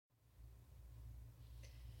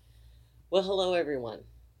Well, hello everyone.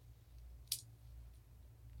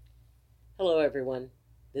 Hello everyone.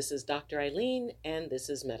 This is Dr. Eileen and this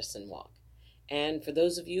is Medicine Walk. And for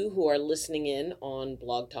those of you who are listening in on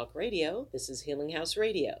Blog Talk Radio, this is Healing House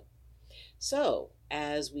Radio. So,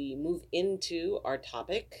 as we move into our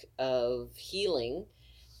topic of healing,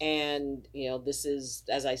 and this is,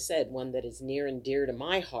 as I said, one that is near and dear to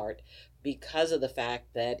my heart because of the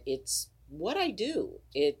fact that it's what I do.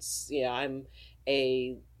 I'm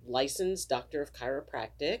a licensed doctor of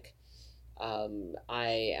chiropractic.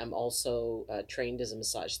 I am also trained as a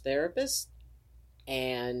massage therapist,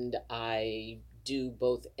 and I do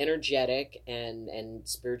both energetic and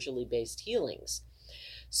spiritually based healings.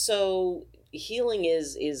 So healing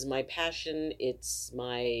is my passion. It's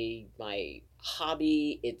my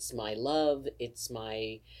hobby. It's my love. It's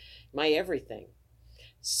my everything.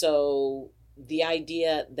 So the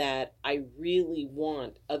idea that I really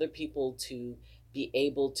want other people to be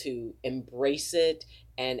able to embrace it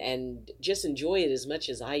and just enjoy it as much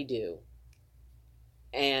as I do.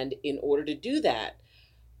 And in order to do that,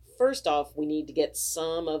 first off, we need to get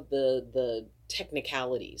some of the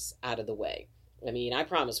technicalities out of the way. I mean, I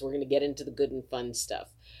promise we're going to get into the good and fun stuff.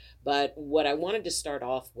 But what I wanted to start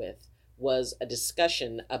off with was a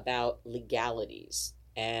discussion about legalities.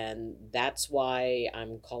 And that's why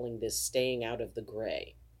I'm calling this Staying Out of the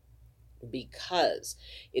Gray. Because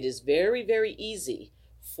it is very, very easy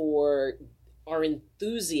for our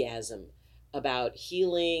enthusiasm about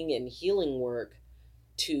healing and healing work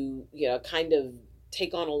to, kind of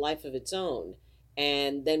take on a life of its own.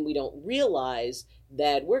 And then we don't realize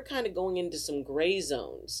that we're kind of going into some gray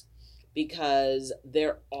zones because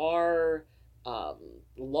there are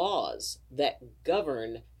laws that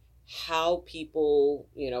govern how people,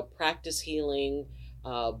 practice healing.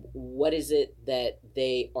 What is it that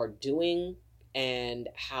they are doing and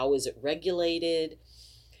how is it regulated?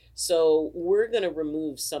 So we're going to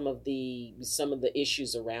remove some of the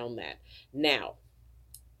issues around that. Now,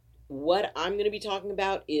 what I'm going to be talking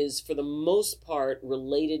about is for the most part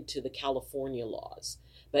related to the California laws,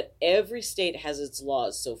 but every state has its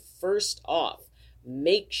laws. So first off,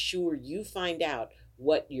 make sure you find out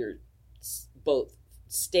what your both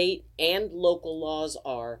state and local laws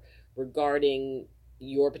are regarding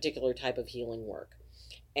your particular type of healing work.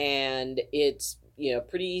 And it's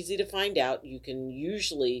pretty easy to find out. You can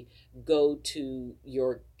usually go to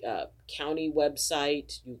your county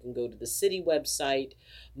website, you can go to the city website.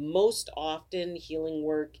 Most often healing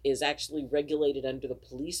work is actually regulated under the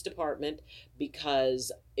police department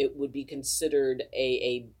because it would be considered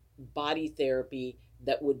a body therapy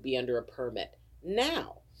that would be under a permit.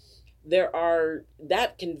 Now,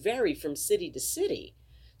 that can vary from city to city.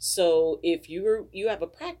 So if you have a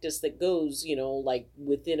practice that goes, like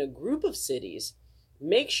within a group of cities,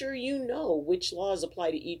 make sure you know which laws apply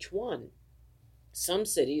to each one. Some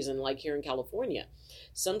cities, and like here in California,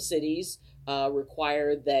 some cities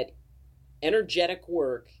require that energetic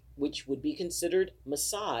work, which would be considered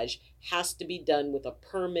massage, has to be done with a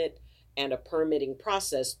permit and a permitting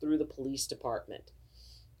process through the police department.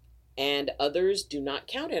 And others do not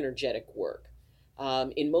count energetic work.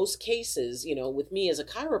 In most cases, with me as a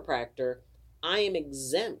chiropractor, I am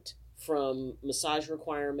exempt from massage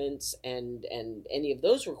requirements and any of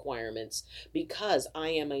those requirements because I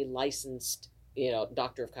am a licensed,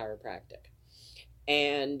 doctor of chiropractic.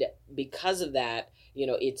 And because of that,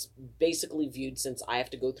 it's basically viewed, since I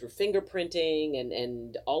have to go through fingerprinting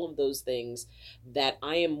and all of those things, that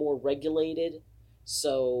I am more regulated.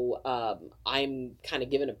 So I'm kind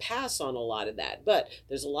of given a pass on a lot of that. But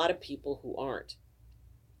there's a lot of people who aren't.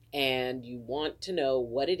 And you want to know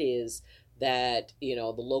what it is that,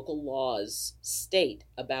 the local laws state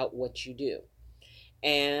about what you do.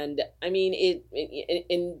 And I mean,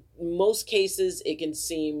 in most cases, it can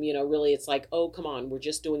seem, really, it's like, oh, come on, we're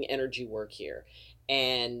just doing energy work here.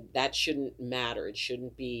 And that shouldn't matter. It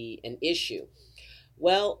shouldn't be an issue.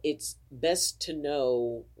 Well, it's best to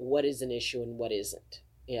know what is an issue and what isn't.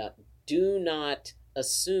 Do not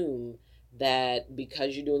assume that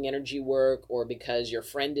because you're doing energy work or because your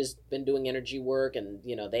friend has been doing energy work and,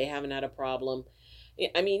 they haven't had a problem.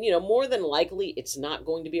 I mean, more than likely it's not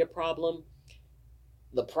going to be a problem.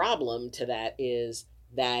 The problem to that is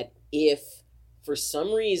that if for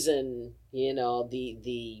some reason,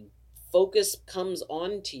 the focus comes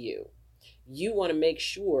on to you, you want to make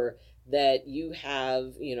sure that you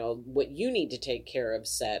have, what you need to take care of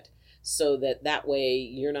set so that way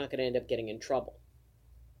you're not going to end up getting in trouble.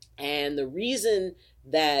 And the reason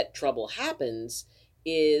that trouble happens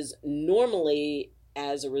is normally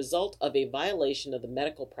as a result of a violation of the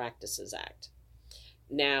Medical Practices Act.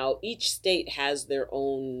 Now, each state has their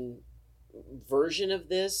own version of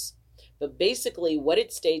this, But basically, what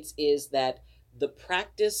it states is that the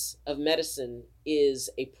practice of medicine is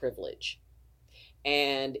a privilege.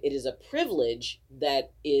 And it is a privilege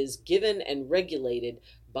that is given and regulated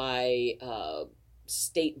by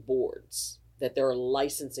state boards, that there are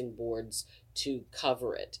licensing boards to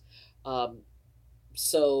cover it.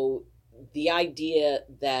 So the idea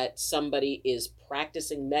that somebody is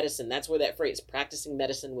practicing medicine, that's where that phrase, practicing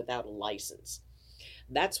medicine without a license,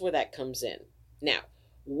 that's where that comes in. Now,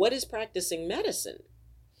 what is practicing medicine?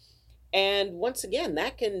 And once again,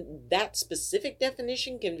 that specific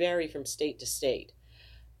definition can vary from state to state.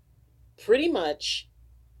 Pretty much,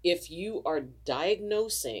 if you are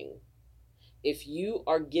diagnosing, if you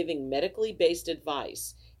are giving medically based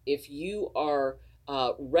advice, if you are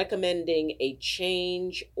recommending a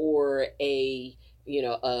change or a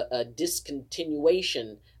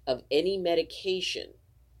discontinuation of any medication,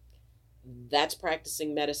 that's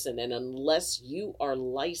practicing medicine. And unless you are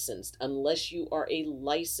licensed, unless you are a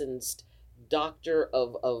licensed doctor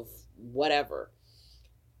of whatever,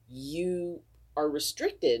 you are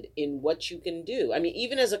restricted in what you can do. I mean,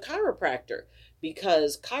 even as a chiropractor,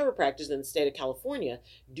 because chiropractors in the state of California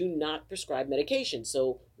do not prescribe medication.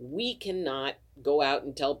 So we cannot go out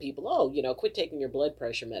and tell people, oh, quit taking your blood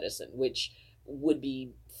pressure medicine, which would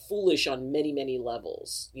be foolish on many, many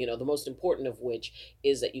levels. The most important of which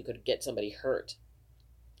is that you could get somebody hurt.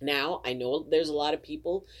 Now, I know there's a lot of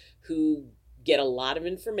people who get a lot of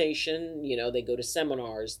information. They go to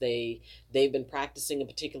seminars, they've been practicing a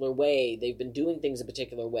particular way, they've been doing things a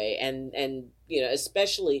particular way, and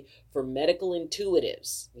especially for medical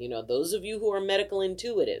intuitives, those of you who are medical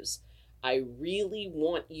intuitives, I really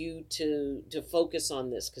want you to focus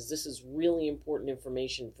on this, because this is really important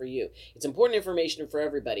information for you. It's important information for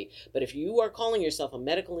everybody, but if you are calling yourself a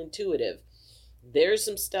medical intuitive, there's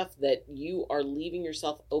some stuff that you are leaving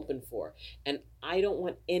yourself open for. And I don't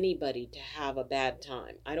want anybody to have a bad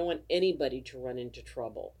time. I don't want anybody to run into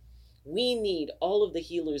trouble. We need all of the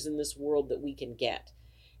healers in this world that we can get.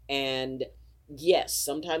 And yes,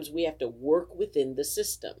 sometimes we have to work within the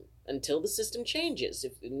system until the system changes.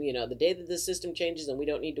 If the day that the system changes and we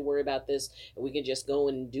don't need to worry about this and we can just go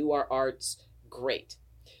and do our arts, great.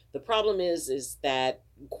 The problem is that,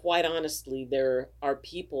 quite honestly, there are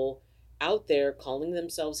people out there calling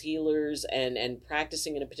themselves healers and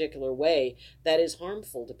practicing in a particular way that is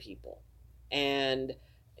harmful to people. And,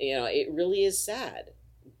 it really is sad,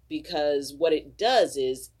 because what it does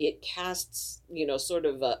is it casts, sort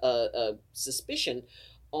of a suspicion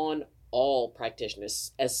on all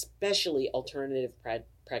practitioners, especially alternative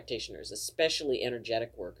practitioners, especially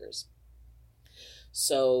energetic workers.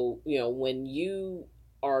 So, when you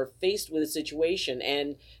are faced with a situation,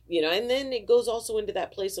 and then it goes also into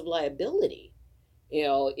that place of liability.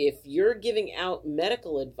 If you're giving out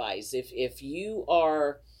medical advice, if you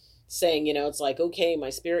are saying, it's like, okay,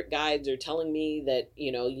 my spirit guides are telling me that,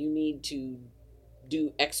 you need to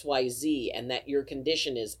do XYZ and that your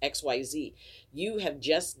condition is XYZ, you have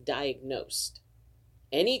just diagnosed.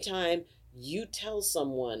 Anytime you tell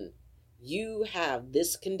someone you have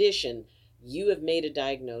this condition, you have made a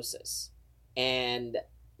diagnosis. And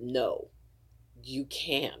no, you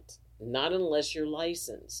can't, not unless you're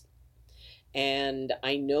licensed. And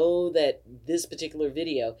I know that this particular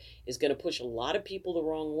video is going to push a lot of people the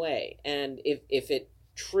wrong way. And if it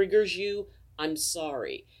triggers you, I'm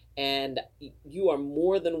sorry. And you are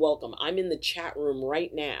more than welcome. I'm in the chat room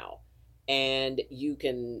right now, and you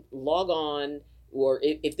can log on, or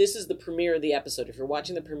if this is the premiere of the episode, if you're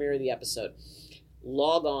watching the premiere of the episode,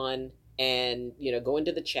 log on and go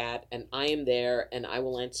into the chat, and I am there, and I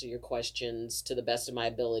will answer your questions to the best of my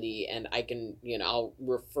ability, and I can I'll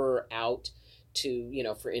refer out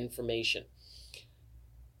to for information.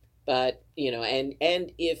 But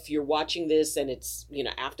and if you're watching this and it's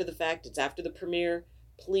after the fact, it's after the premiere,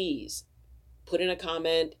 please put in a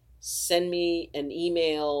comment, send me an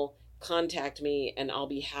email, contact me, and I'll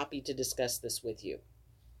be happy to discuss this with you.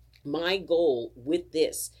 My goal with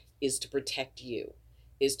this is to protect you,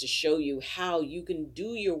 is to show you how you can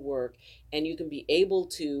do your work, and you can be able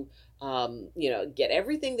to, get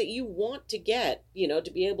everything that you want to get,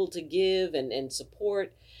 to be able to give and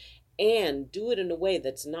support, and do it in a way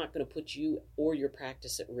that's not going to put you or your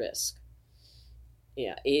practice at risk.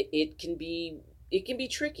 Yeah, it can be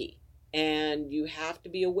tricky, and you have to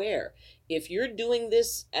be aware. If you're doing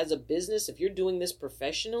this as a business, if you're doing this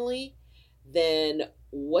professionally, then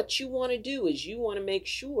what you want to do is you want to make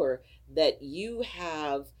sure that you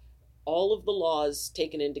have all of the laws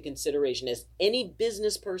taken into consideration, as any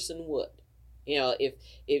business person would. If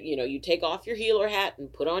you take off your healer hat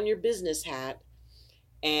and put on your business hat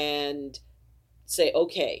and say,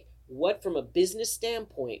 okay, what, from a business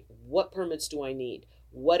standpoint, what permits do I need?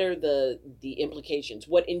 What are the implications?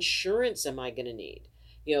 What insurance am I going to need?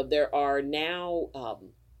 There are now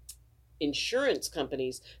insurance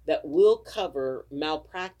companies that will cover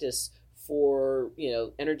malpractice for,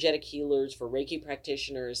 energetic healers, for Reiki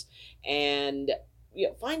practitioners, and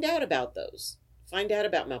find out about those. Find out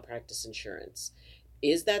about malpractice insurance.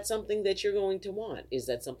 Is that something that you're going to want? Is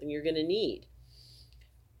that something you're going to need?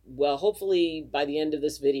 Well, hopefully by the end of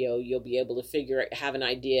this video, you'll be able to have an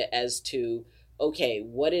idea as to, okay,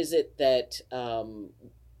 what is it that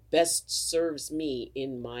best serves me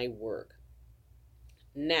in my work?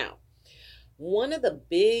 Now, one of the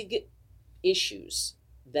big issues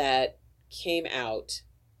that came out,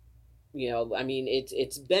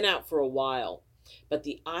 it's been out for a while, but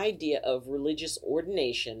the idea of religious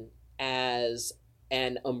ordination as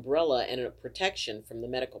an umbrella and a protection from the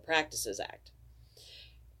Medical Practices Act.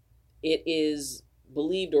 It is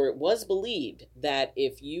believed, or it was believed, that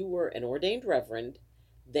if you were an ordained reverend,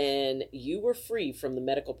 then you were free from the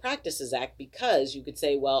Medical Practices Act, because you could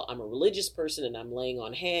say, well, I'm a religious person and I'm laying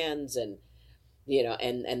on hands, and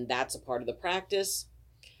and that's a part of the practice.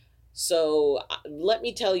 So let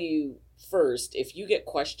me tell you first, if you get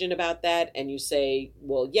questioned about that and you say,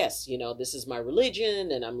 well, yes, this is my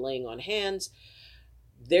religion and I'm laying on hands,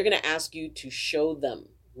 they're going to ask you to show them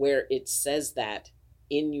where it says that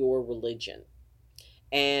in your religion.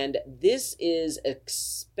 And this is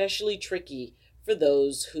especially tricky for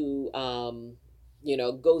those who,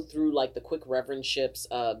 go through like the quick reverendships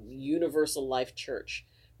of Universal Life Church,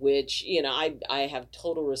 which, I have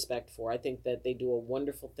total respect for. I think that they do a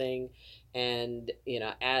wonderful thing. And,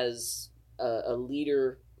 as a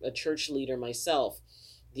leader, a church leader myself,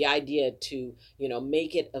 the idea to,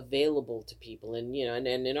 make it available to people. And,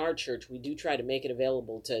 and in our church, we do try to make it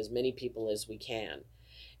available to as many people as we can.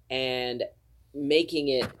 And making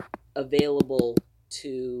it available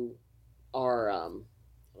to our, hold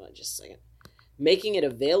on just a second. Making it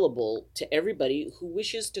available to everybody who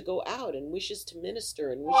wishes to go out and wishes to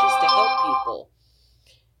minister and wishes to help people.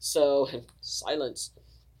 So, silence.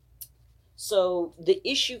 So the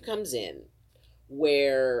issue comes in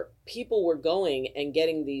where people were going and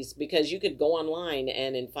getting these, because you could go online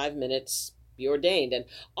and in 5 minutes be ordained. And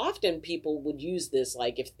often people would use this,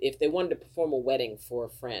 like if they wanted to perform a wedding for a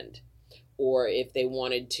friend, or if they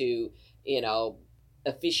wanted to,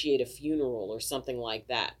 officiate a funeral or something like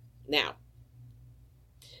that. Now,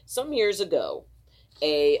 some years ago,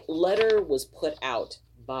 a letter was put out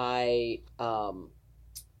by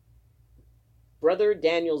Brother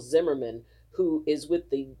Daniel Zimmerman, who is with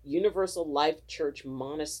the Universal Life Church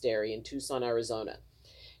Monastery in Tucson, Arizona.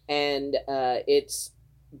 And it's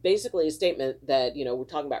basically a statement that, we're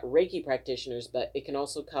talking about Reiki practitioners, but it can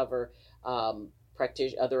also cover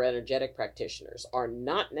other energetic practitioners are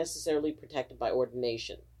not necessarily protected by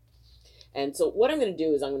ordination. And so what I'm going to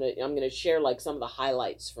do is I'm going to share like some of the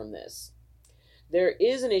highlights from this. There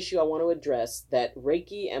is an issue I want to address, that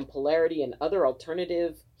Reiki and polarity and other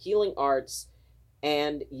alternative healing arts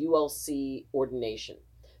and ULC ordination.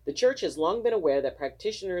 The church has long been aware that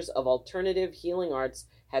practitioners of alternative healing arts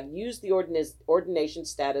have used the ordination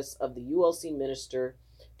status of the ULC minister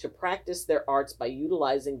to practice their arts by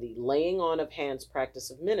utilizing the laying on of hands practice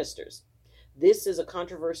of ministers. This is a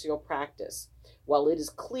controversial practice. While it is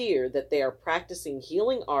clear that they are practicing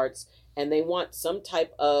healing arts and they want some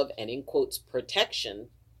type of, and in quotes, protection,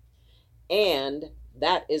 and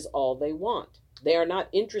that is all they want. They are not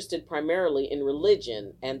interested primarily in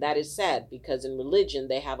religion, and that is sad, because in religion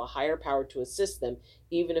they have a higher power to assist them,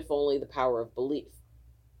 even if only the power of belief.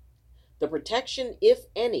 The protection, if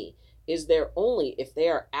any, is there only if they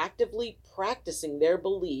are actively practicing their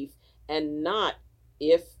belief, and not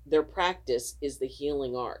if their practice is the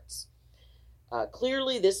healing arts.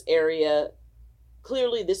 Clearly, this is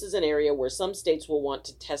an area where some states will want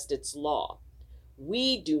to test its law.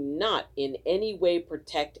 We do not in any way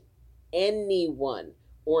protect anyone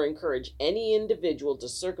or encourage any individual to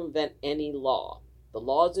circumvent any law. The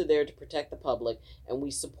laws are there to protect the public, and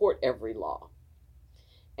we support every law.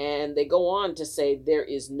 And they go on to say there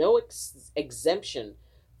is no exemption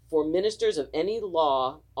for ministers of any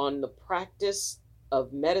law on the practice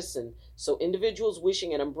of medicine, so individuals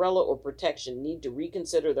wishing an umbrella or protection need to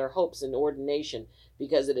reconsider their hopes in ordination,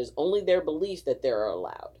 because it is only their belief that they are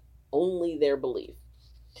allowed. Only their belief.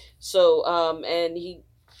 So, and he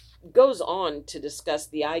goes on to discuss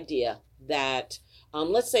the idea that,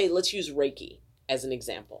 let's use Reiki as an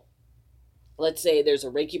example. Let's say there's a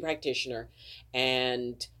Reiki practitioner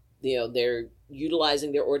and, they're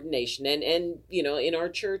utilizing their ordination. And in our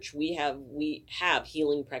church, we have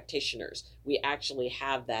healing practitioners. We actually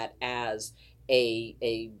have that as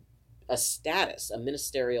a status, a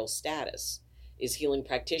ministerial status, is healing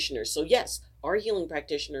practitioners. So yes, our healing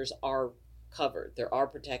practitioners are covered. They are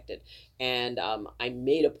protected. And I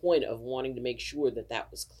made a point of wanting to make sure that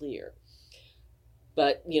that was clear.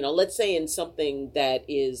 But, let's say in something that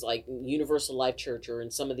is like Universal Life Church or in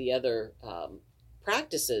some of the other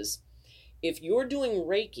practices, if you're doing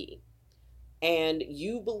Reiki and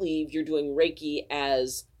you believe you're doing Reiki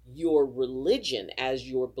as your religion, as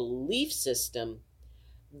your belief system,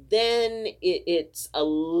 then it's a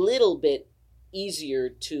little bit easier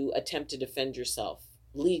to attempt to defend yourself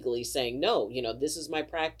legally, saying, no, this is my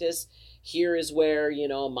practice. Here is where,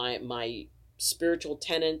 my spiritual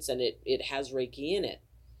tenets, and it has Reiki in it.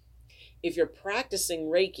 If you're practicing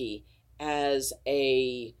Reiki as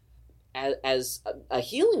a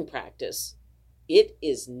healing practice, it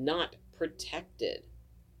is not protected.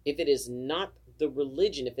 If it is not the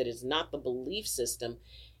religion, if it is not the belief system,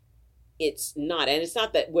 it's not. And it's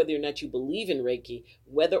not that whether or not you believe in Reiki,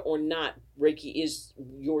 whether or not Reiki is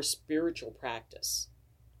your spiritual practice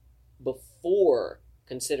before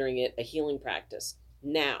considering it a healing practice.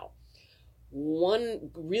 Now,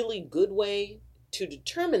 one really good way to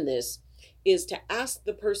determine this is to ask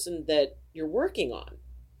the person that you're working on,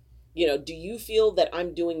 do you feel that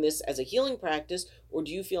I'm doing this as a healing practice, or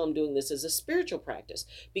do you feel I'm doing this as a spiritual practice?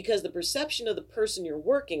 Because the perception of the person you're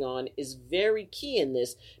working on is very key in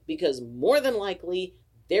this, because more than likely,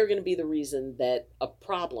 they're going to be the reason that a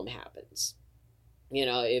problem happens.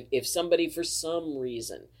 If somebody for some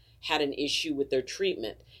reason had an issue with their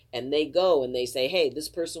treatment, and they go and they say, hey, this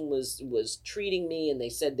person was treating me, and they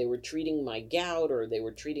said they were treating my gout, or they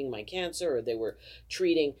were treating my cancer, or they were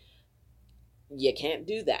treating, you can't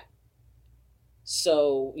do that.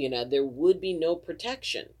 So, there would be no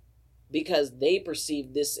protection, because they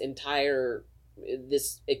perceived this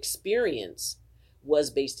experience was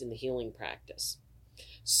based in the healing practice.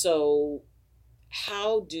 So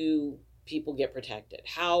how do people get protected?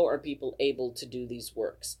 How are people able to do these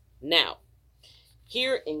works? Now,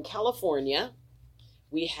 here in California,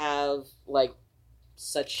 we have like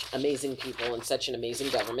such amazing people and such an amazing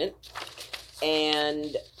government.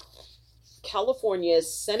 And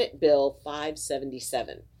California's Senate Bill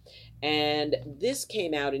 577. And this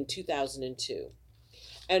came out in 2002.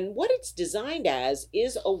 And what it's designed as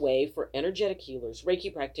is a way for energetic healers,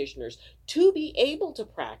 Reiki practitioners, to be able to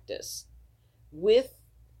practice with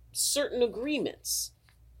certain agreements.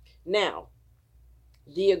 Now,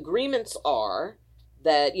 the agreements are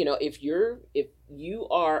that, if you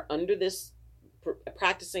are under this,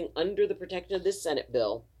 practicing under the protection of this Senate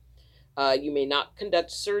bill, you may not conduct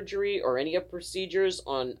surgery or any of procedures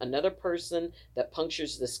on another person that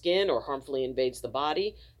punctures the skin or harmfully invades the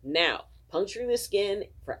body. Now, puncturing the skin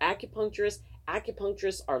for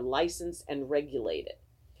acupuncturists are licensed and regulated.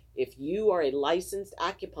 If you are a licensed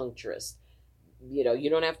acupuncturist, you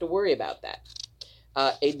don't have to worry about that.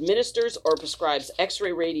 Administers or prescribes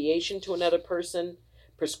X-ray radiation to another person,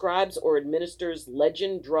 prescribes or administers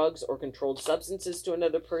legend, drugs, or controlled substances to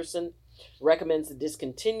another person, recommends the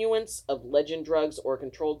discontinuance of legend drugs or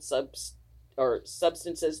controlled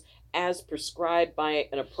substances as prescribed by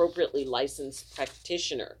an appropriately licensed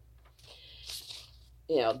practitioner.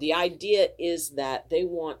 The idea is that they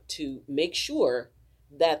want to make sure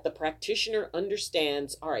that the practitioner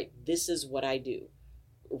understands, all right, this is what I do.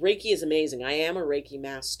 Reiki is amazing. I am a Reiki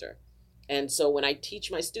master. And so when I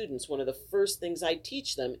teach my students, one of the first things I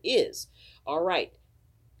teach them is, all right,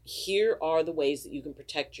 here are the ways that you can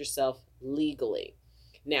protect yourself legally.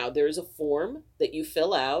 Now, there's a form that you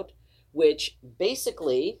fill out, which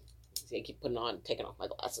basically, I keep taking off my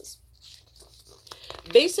glasses.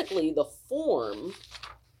 Basically, the form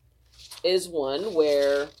is one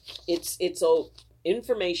where it's a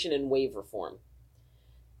information and waiver form.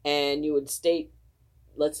 And you would state,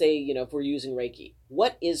 let's say, if we're using Reiki,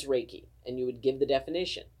 what is Reiki? And you would give the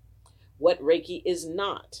definition. What Reiki is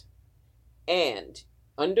not. And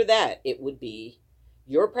under that, it would be,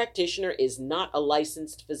 your practitioner is not a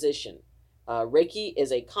licensed physician. Reiki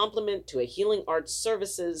is a complement to a healing arts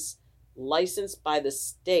services licensed by the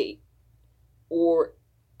state, or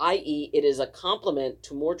i.e., it is a complement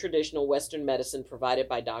to more traditional Western medicine provided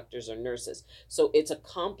by doctors or nurses. So it's a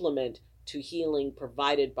complement to healing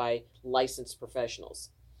provided by licensed professionals.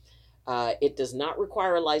 It does not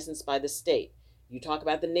require a license by the state. You talk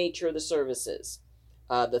about the nature of the services,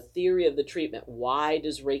 the theory of the treatment. Why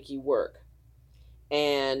does Reiki work?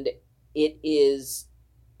 And it is,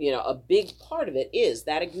 a big part of it is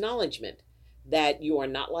that acknowledgement that you are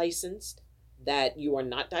not licensed, that you are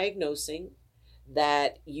not diagnosing,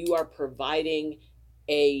 that you are providing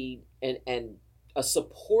a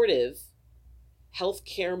supportive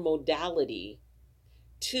healthcare modality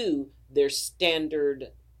to their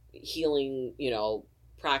standard healing,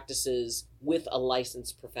 practices with a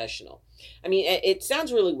licensed professional. I mean, it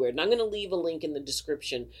sounds really weird, and I'm going to leave a link in the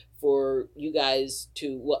description for you guys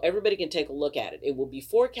everybody can take a look at it. It will be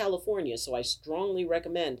for California, so I strongly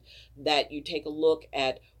recommend that you take a look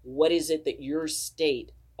at what is it that your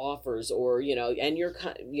state offers, or,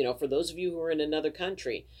 and for those of you who are in another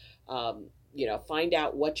country, find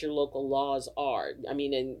out what your local laws are. I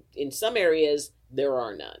mean, in some areas, there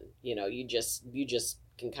are none. You just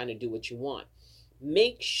can kind of do what you want.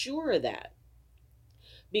 Make sure of that,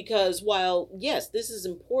 because while yes, this is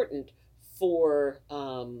important for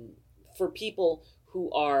people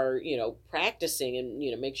who are practicing,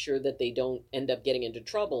 and make sure that they don't end up getting into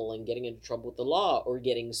trouble with the law or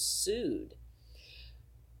getting sued.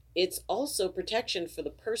 It's also protection for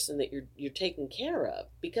the person that you're taking care of,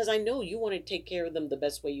 because I know you want to take care of them the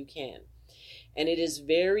best way you can, and it is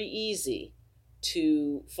very easy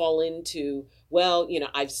to fall into, well,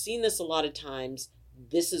 I've seen this a lot of times,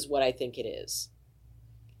 this is what I think it is.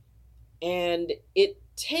 And it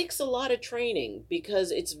takes a lot of training, because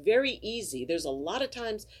it's very easy. There's a lot of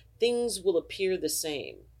times things will appear the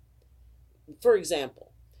same. For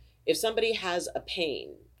example, if somebody has a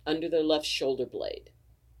pain under their left shoulder blade,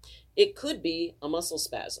 it could be a muscle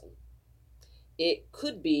spasm. It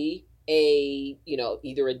could be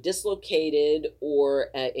either a dislocated or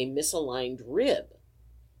a misaligned rib.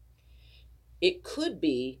 It could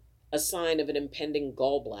be a sign of an impending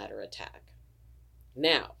gallbladder attack.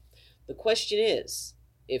 Now, the question is,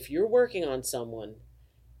 if you're working on someone,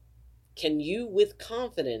 can you with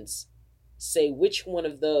confidence say which one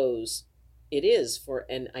of those it is for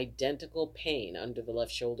an identical pain under the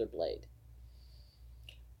left shoulder blade?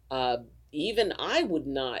 Even I would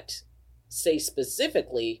not say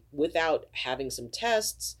specifically without having some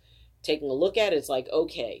tests, taking a look at it. It's like,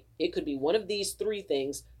 okay, it could be one of these three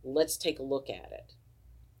things. Let's take a look at it.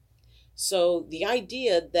 So the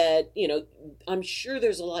idea that, I'm sure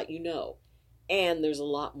there's a lot and there's a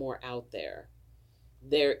lot more out there.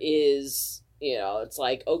 There is, it's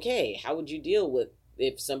like, okay, how would you deal with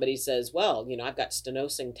if somebody says, well, I've got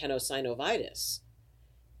stenosing tenosynovitis?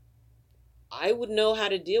 I would know how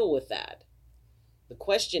to deal with that. The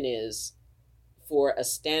question is, for a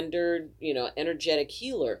standard, energetic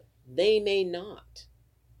healer, they may not.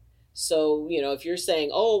 So, if you're saying,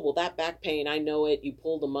 oh, well, that back pain, I know it, you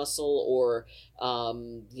pulled a muscle, or,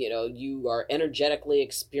 you are energetically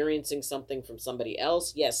experiencing something from somebody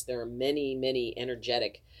else. Yes, there are many, many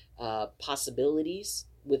energetic possibilities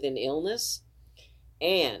within illness.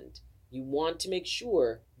 And you want to make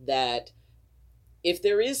sure that if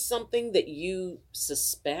there is something that you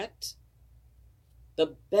suspect,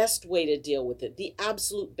 the best way to deal with it, the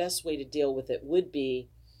absolute best way to deal with it would be,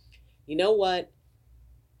 you know what?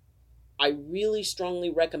 I really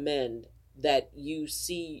strongly recommend that you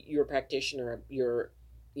see your practitioner, your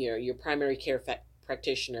primary care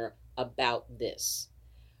practitioner about this.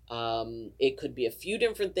 It could be a few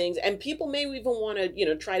different things, and people may even want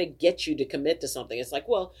to, try to get you to commit to something. It's like,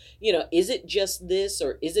 well, is it just this,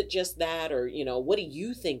 or is it just that, or, what do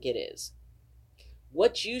you think it is?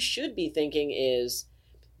 What you should be thinking is,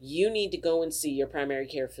 you need to go and see your primary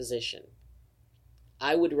care physician.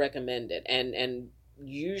 I would recommend it. And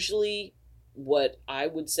usually what I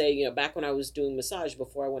would say, back when I was doing massage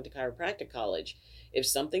before I went to chiropractic college, if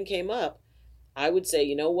something came up, I would say,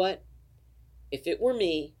 you know what? If it were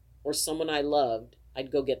me or someone I loved,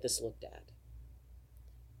 I'd go get this looked at.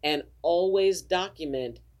 And always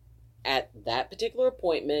document at that particular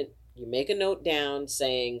appointment, you make a note down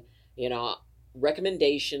saying,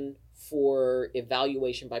 recommendation for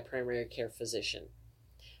evaluation by primary care physician.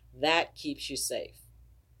 That keeps you safe.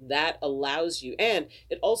 That allows you, and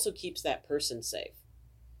it also keeps that person safe.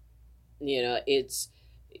 Is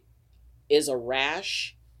a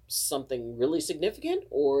rash something really significant,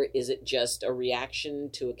 or is it just a reaction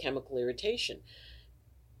to a chemical irritation?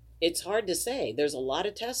 It's hard to say. There's a lot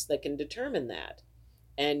of tests that can determine that.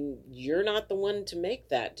 And you're not the one to make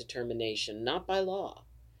that determination, not by law.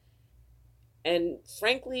 And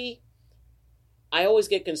frankly, I always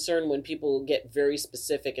get concerned when people get very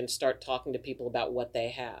specific and start talking to people about what they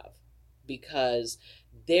have, because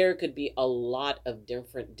there could be a lot of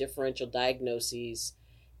different differential diagnoses.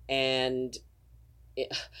 And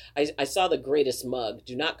I saw the greatest mug.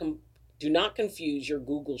 Do not confuse your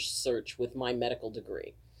Google search with my medical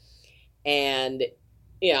degree. And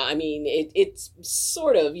it's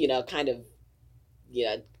sort of, kind of,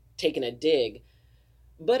 taking a dig,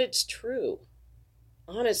 but it's true.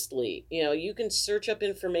 Honestly, you can search up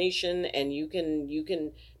information, and you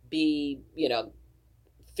can be,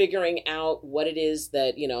 figuring out what it is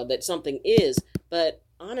that, that something is. But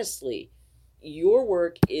honestly, your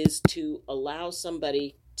work is to allow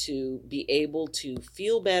somebody to be able to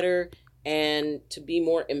feel better and to be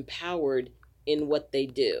more empowered in what they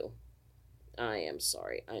do. I am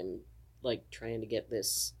sorry. I'm like trying to get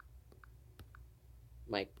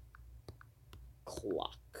my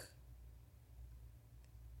clock.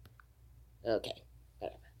 Okay,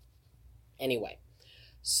 whatever. Anyway,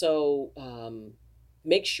 so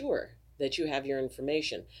make sure that you have your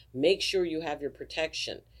information. Make sure you have your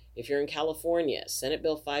protection. If you're in California, Senate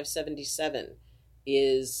Bill 577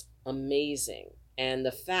 is amazing. And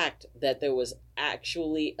the fact that there was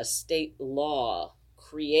actually a state law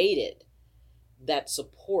created that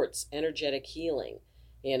supports energetic healing.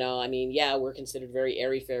 I mean, yeah, we're considered very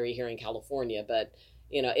airy-fairy here in California, but,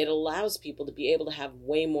 it allows people to be able to have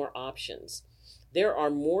way more options. There are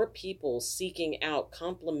more people seeking out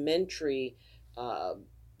complementary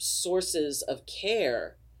sources of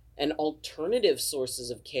care and alternative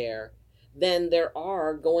sources of care than there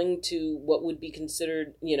are going to what would be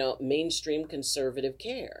considered, mainstream conservative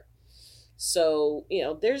care. So,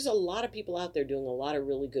 there's a lot of people out there doing a lot of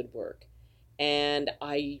really good work. And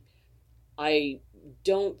I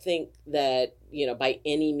don't think that, by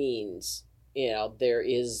any means, there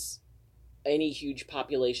is any huge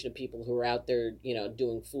population of people who are out there,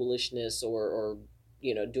 doing foolishness or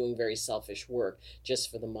doing very selfish work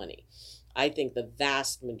just for the money. I think the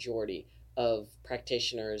vast majority of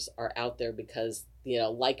practitioners are out there because,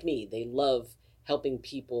 like me, they love helping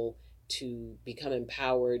people to become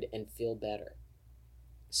empowered and feel better.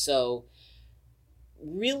 So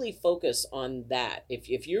really focus on that.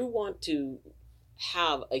 If you want to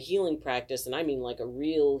have a healing practice, and I mean like a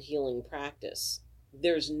real healing practice,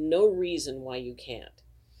 there's no reason why you can't.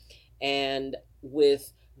 And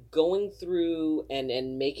with going through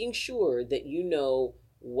and making sure that you know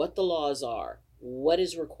what the laws are, what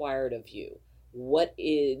is required of you, what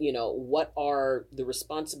are the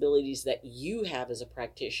responsibilities that you have as a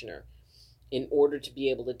practitioner in order to be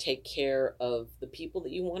able to take care of the people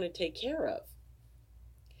that you want to take care of.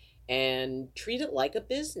 And treat it like a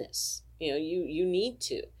business. You need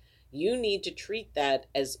to treat that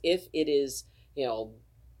as if it is,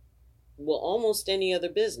 almost any other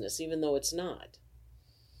business, even though it's not.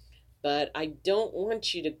 But I don't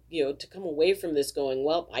want you to, to come away from this going,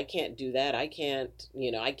 well, I can't do that. I can't,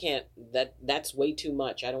 that's way too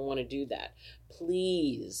much. I don't want to do that.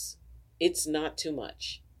 Please, it's not too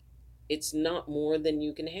much. It's not more than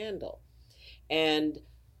you can handle. And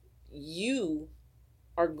you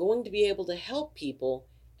are going to be able to help people,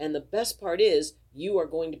 and the best part is you are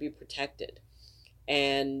going to be protected.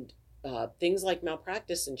 And things like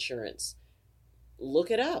malpractice insurance,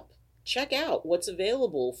 look it up. Check out what's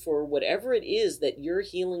available for whatever it is that your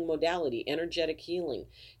healing modality, energetic healing.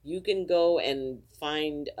 You can go and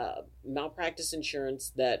find malpractice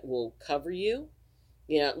insurance that will cover you.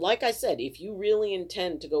 Like I said, if you really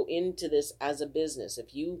intend to go into this as a business,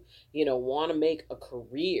 if you, want to make a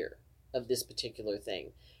career of this particular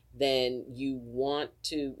thing, then you want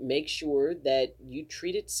to make sure that you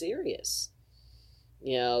treat it serious.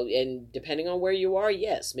 And depending on where you are,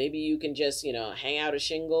 yes, maybe you can just, hang out a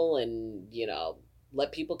shingle and,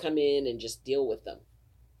 let people come in and just deal with them.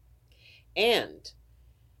 And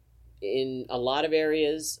in a lot of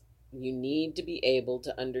areas, you need to be able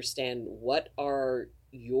to understand what are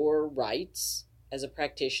your rights as a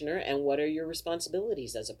practitioner and what are your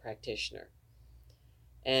responsibilities as a practitioner.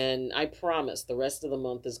 And I promise the rest of the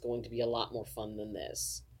month is going to be a lot more fun than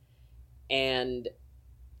this. And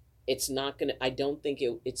I don't think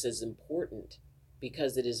it's as important,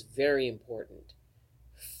 because it is very important.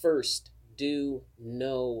 First, do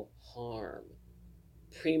no harm.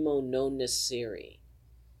 Primo non nocere.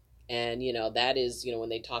 And, that is, when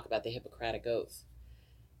they talk about the Hippocratic Oath.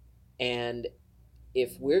 And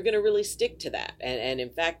if we're going to really stick to that, and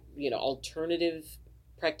in fact, alternative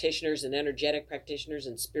practitioners and energetic practitioners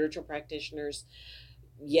and spiritual practitioners,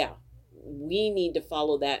 yeah, we need to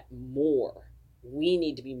follow that more. We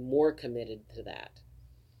need to be more committed to that.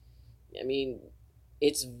 I mean,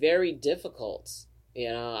 it's very difficult.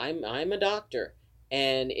 I'm a doctor,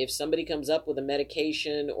 and if somebody comes up with a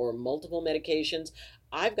medication or multiple medications,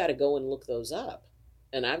 I've got to go and look those up.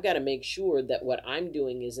 And I've got to make sure that what I'm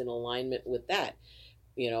doing is in alignment with that.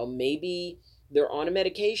 Maybe they're on a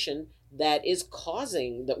medication that is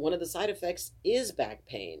causing that one of the side effects is back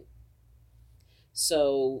pain.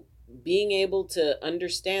 So being able to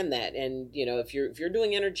understand that, and if you're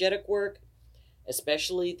doing energetic work,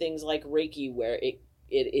 especially things like Reiki, where it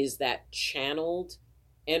is that channeled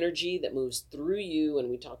energy that moves through you, and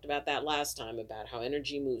we talked about that last time, about how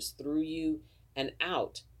energy moves through you and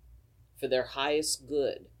out for their highest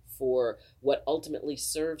good, for what ultimately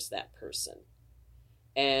serves that person.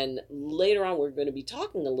 And later on, we're going to be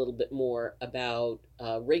talking a little bit more about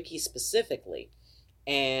Reiki specifically.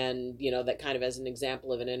 And, that kind of as an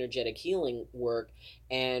example of an energetic healing work.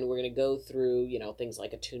 And we're going to go through, things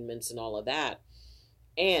like attunements and all of that.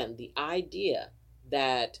 And the idea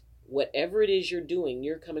that whatever it is you're doing,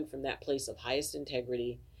 you're coming from that place of highest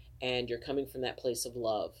integrity, and you're coming from that place of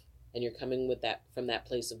love, and you're coming from that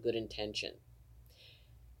place of good intention.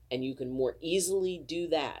 And you can more easily do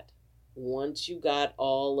that once you got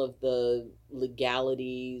all of the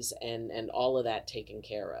legalities and all of that taken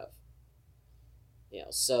care of.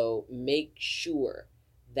 So make sure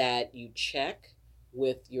that you check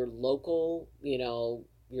with your local,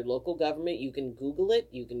 your local government. You can Google it.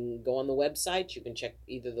 You can go on the website. You can check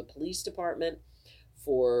either the police department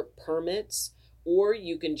for permits, or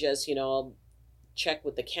you can just, check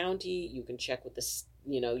with the county. You can check with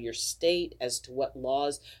your state as to what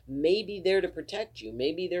laws may be there to protect you.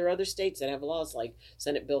 Maybe there are other states that have laws like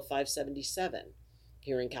Senate Bill 577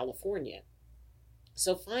 here in California.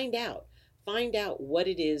 So find out what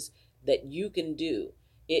it is that you can do.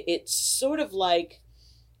 It's sort of like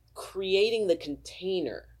creating the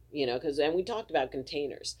container, and we talked about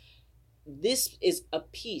containers. This is a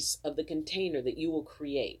piece of the container that you will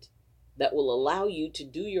create that will allow you to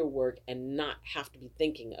do your work and not have to be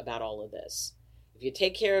thinking about all of this. If you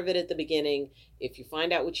take care of it at the beginning, if you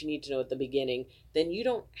find out what you need to know at the beginning, then you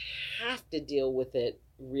don't have to deal with it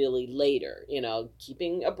really later.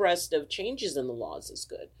 Keeping abreast of changes in the laws is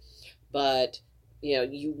good. But,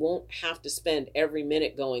 you won't have to spend every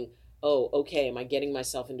minute going, oh, okay, am I getting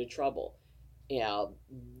myself into trouble?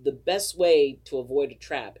 The best way to avoid a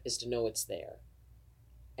trap is to know it's there.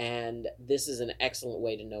 And this is an excellent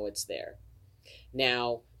way to know it's there.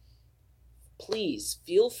 Now, please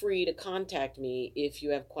feel free to contact me if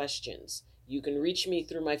you have questions. You can reach me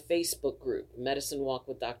through my Facebook group, Medicine Walk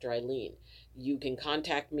with Dr. Eileen. You can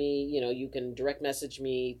contact me, you can direct message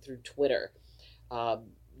me through Twitter.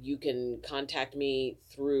 You can contact me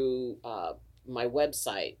through my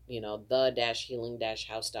website,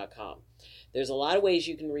 the-healing-house.com. There's a lot of ways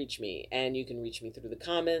you can reach me, and you can reach me through the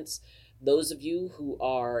comments. Those of you who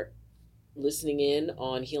are listening in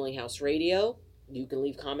on Healing House Radio, you can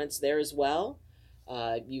leave comments there as well.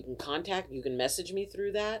 You can message me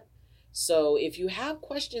through that. So if you have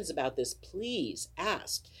questions about this, please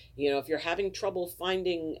ask. If you're having trouble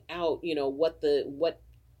finding out, what the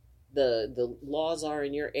laws are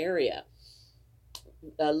in your area,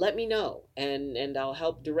 let me know, and I'll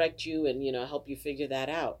help direct you and, help you figure that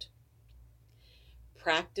out.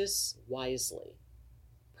 Practice wisely.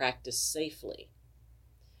 Practice safely.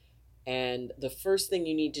 And the first thing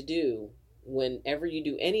you need to do whenever you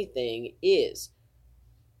do anything is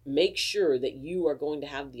make sure that you are going to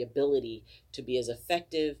have the ability to be as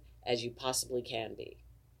effective as you possibly can be.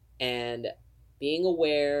 And being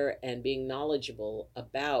aware and being knowledgeable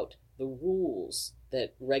about the rules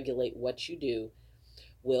that regulate what you do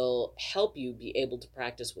will help you be able to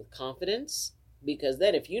practice with confidence, because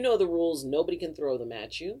then if you know the rules, nobody can throw them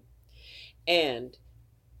at you, and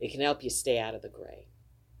it can help you stay out of the gray.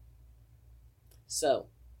 So,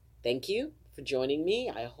 thank you for joining me.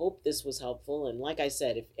 I hope this was helpful. And like I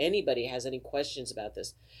said, if anybody has any questions about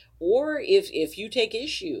this, or if you take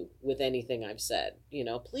issue with anything I've said,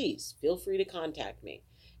 please feel free to contact me.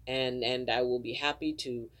 And I will be happy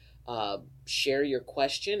to share your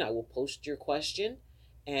question. I will post your question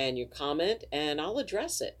and your comment, and I'll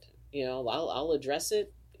address it. I'll address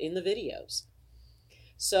it in the videos.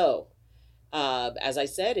 So, as I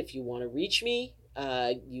said, if you want to reach me,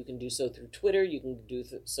 you can do so through Twitter. You can do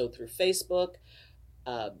so through Facebook.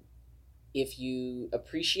 If you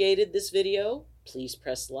appreciated this video, please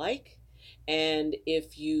press like. And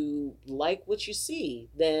if you like what you see,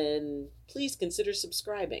 then please consider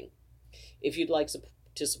subscribing. If you'd like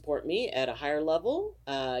to support me at a higher level,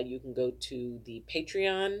 you can go to the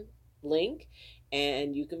Patreon link,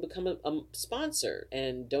 and you can become a sponsor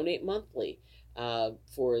and donate monthly.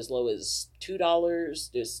 For as low as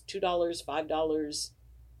 $2, just $2, $5,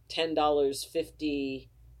 $10, $50,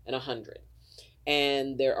 and $100.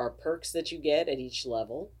 And there are perks that you get at each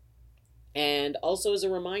level. And also as a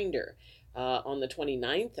reminder, on the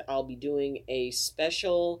 29th, I'll be doing a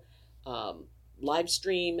special live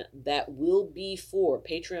stream that will be for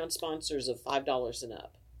Patreon sponsors of $5 and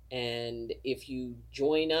up. And if you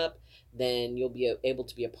join up, then you'll be able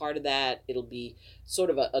to be a part of that. It'll be sort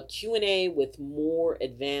of a Q&A with more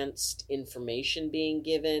advanced information being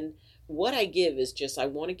given. What I give is just, I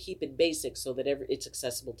want to keep it basic so that it's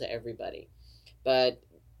accessible to everybody. But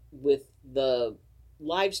with the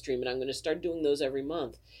live stream, and I'm going to start doing those every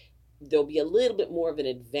month, there'll be a little bit more of an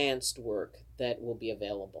advanced work that will be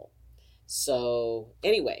available. So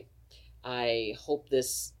anyway, I hope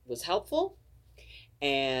this was helpful,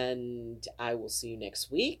 and I will see you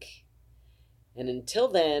next week. And until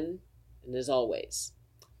then, and as always,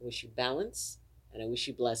 I wish you balance and I wish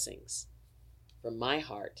you blessings from my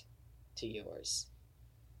heart to yours.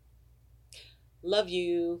 Love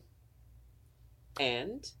you.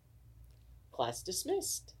 And class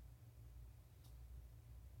dismissed.